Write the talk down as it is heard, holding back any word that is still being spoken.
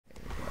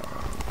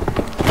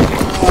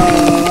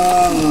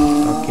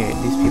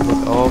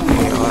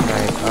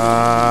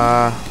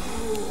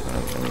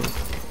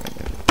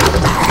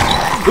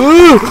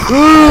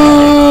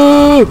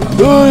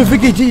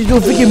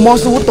Freaking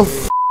monster, what the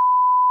f?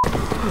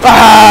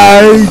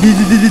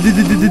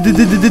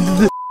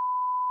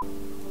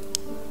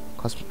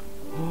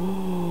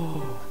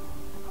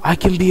 I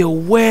can be a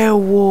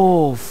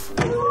werewolf.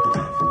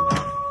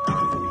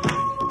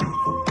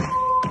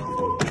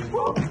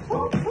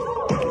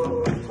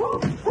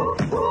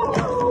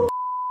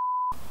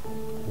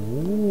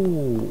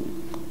 Ooh.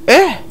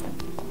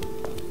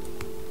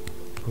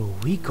 Bro,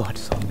 we got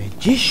some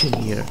magician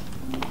here.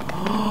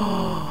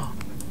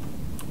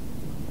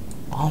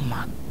 Oh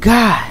my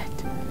god.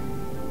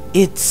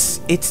 It's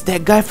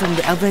that guy from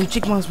the Alvin and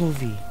Chipmunks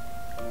movie.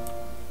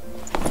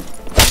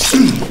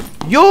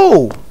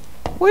 Yo!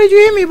 Why did you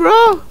hit me,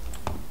 bro?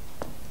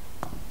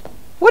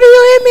 What did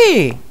you hit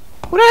me?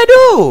 What did I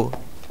do?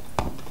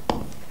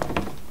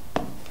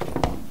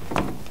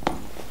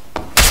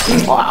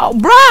 Wow,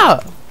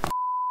 bruh!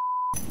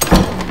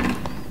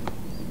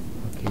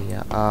 Okay,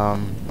 yeah.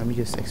 Let me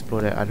just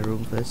explore that other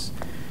room first.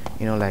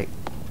 You know, like,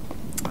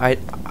 I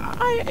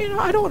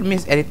don't want to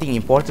miss anything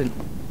important.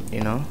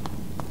 You know.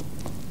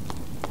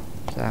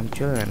 So I'm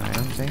chilling, you know what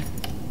I'm saying?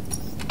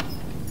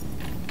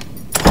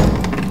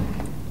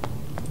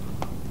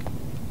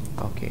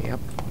 Okay, yep.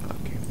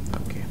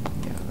 Okay.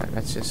 Yeah,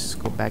 let's just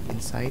go back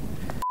inside.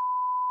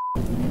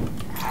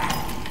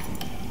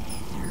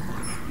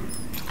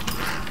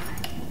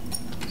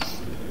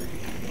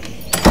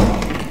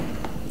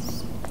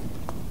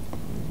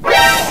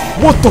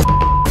 What the f?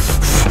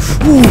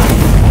 Ooh.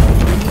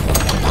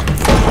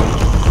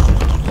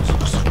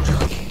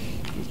 Okay.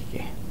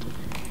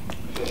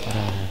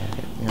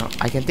 You know,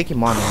 I can take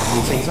him on.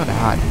 He's not that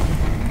hard.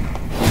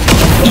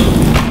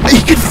 He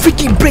can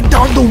freaking break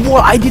down the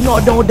wall. I did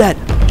not know that.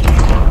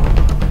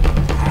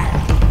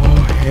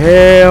 Oh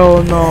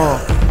hell no.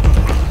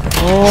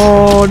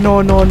 Oh no.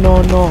 Oh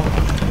no.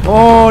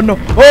 Oh no.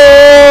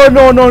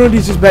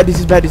 This is bad. Ooh,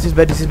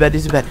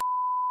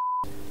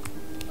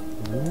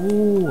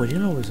 I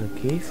didn't know it was a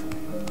cave.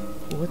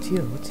 What's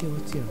here?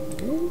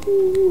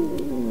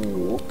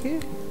 Ooh, okay.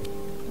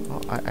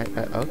 Oh,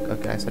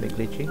 okay, I started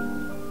glitching.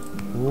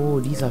 Oh,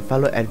 these are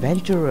fellow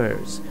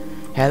adventurers.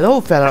 Hello,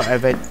 fellow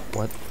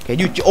What? Can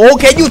you?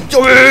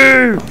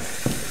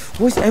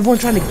 Why is everyone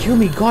trying to kill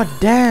me? God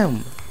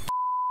damn.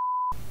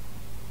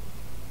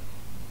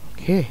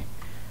 Okay,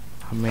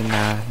 I'm in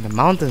the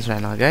mountains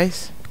right now,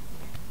 guys.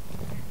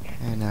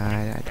 And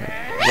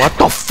what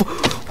the f?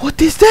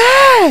 What is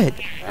that?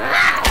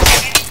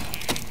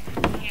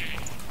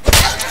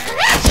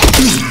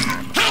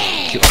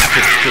 Kill.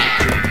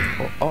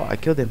 Oh, I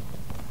killed him.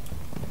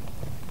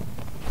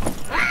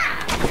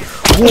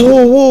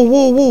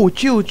 Whoa,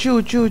 chill.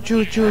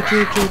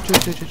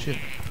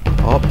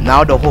 Oh,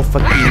 now the whole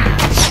fucking...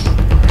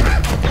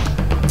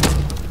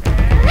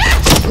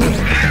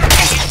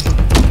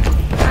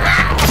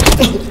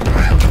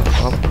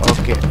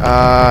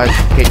 Oh,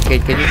 okay,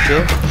 can you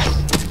chill?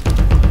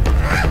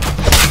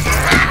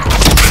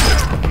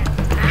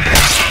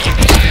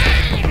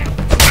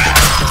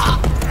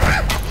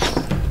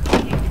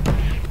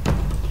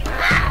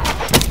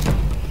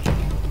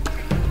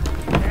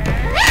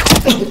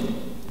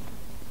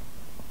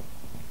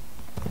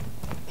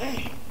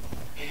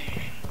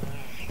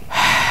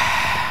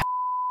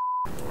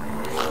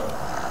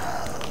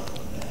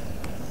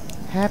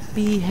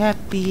 Happy.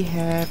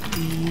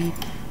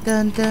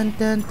 Dun.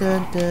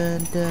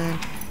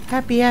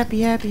 Happy.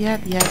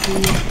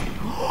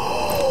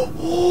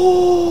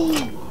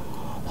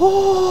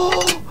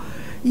 Oh,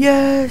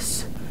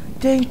 yes.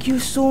 Thank you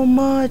so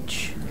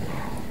much.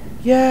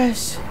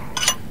 Yes.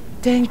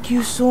 Thank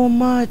you so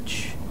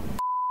much.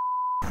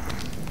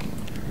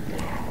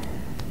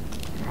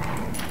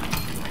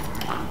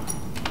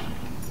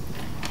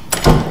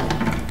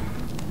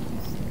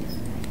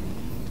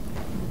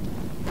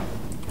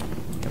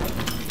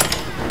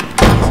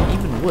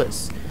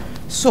 Worse.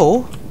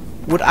 So,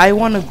 would I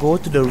want to go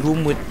to the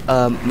room with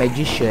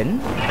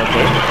magician?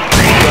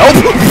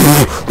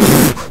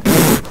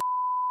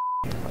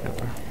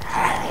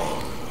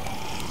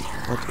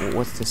 Okay.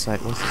 What's this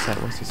side? He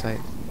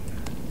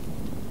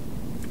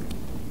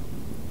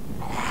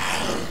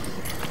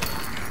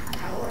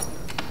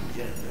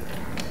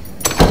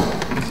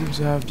seems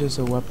to have just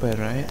a weapon,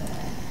 right?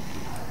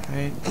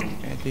 Right?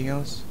 Anything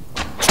else?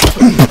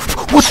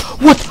 What?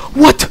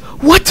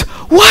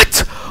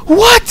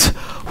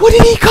 Where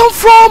did he come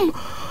from?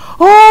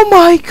 Oh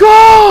my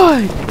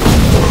god!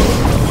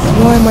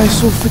 Why am I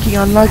so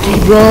freaking unlucky,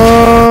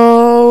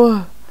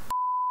 bro?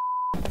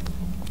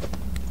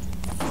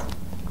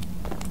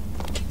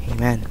 Hey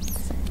man.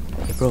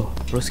 Hey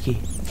broski.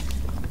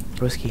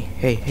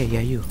 Hey,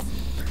 yeah, you.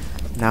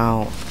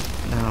 Now,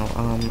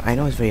 I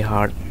know it's very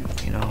hard,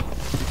 you know,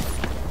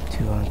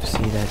 to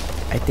see that.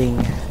 I think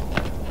we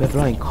have a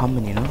lot in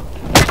common, you know.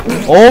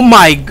 Oh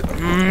my god!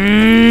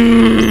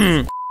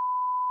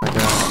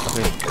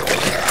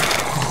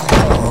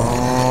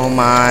 Oh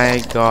my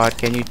god,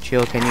 can you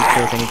chill please?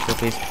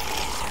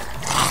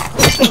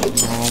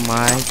 Oh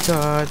my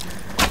god.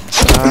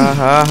 Ha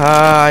ha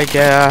ha! I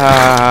get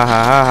ha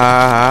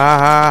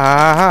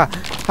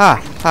ha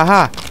ha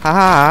ha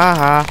ha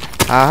ha.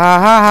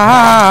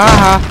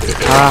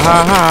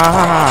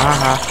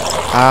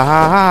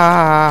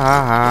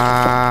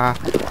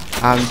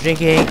 I'm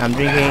drinking, I'm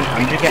drinking,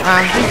 I'm drinking,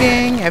 I'm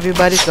drinking.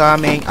 Everybody's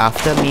coming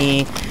after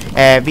me.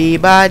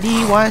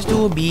 Everybody wants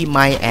to be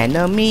my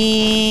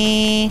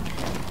enemy.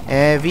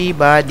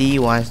 Everybody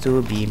wants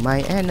to be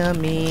my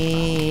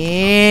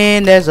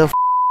enemy. There's a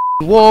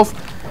wolf.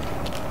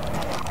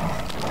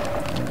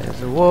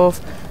 There's a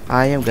wolf.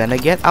 I am gonna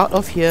get out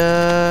of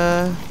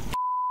here.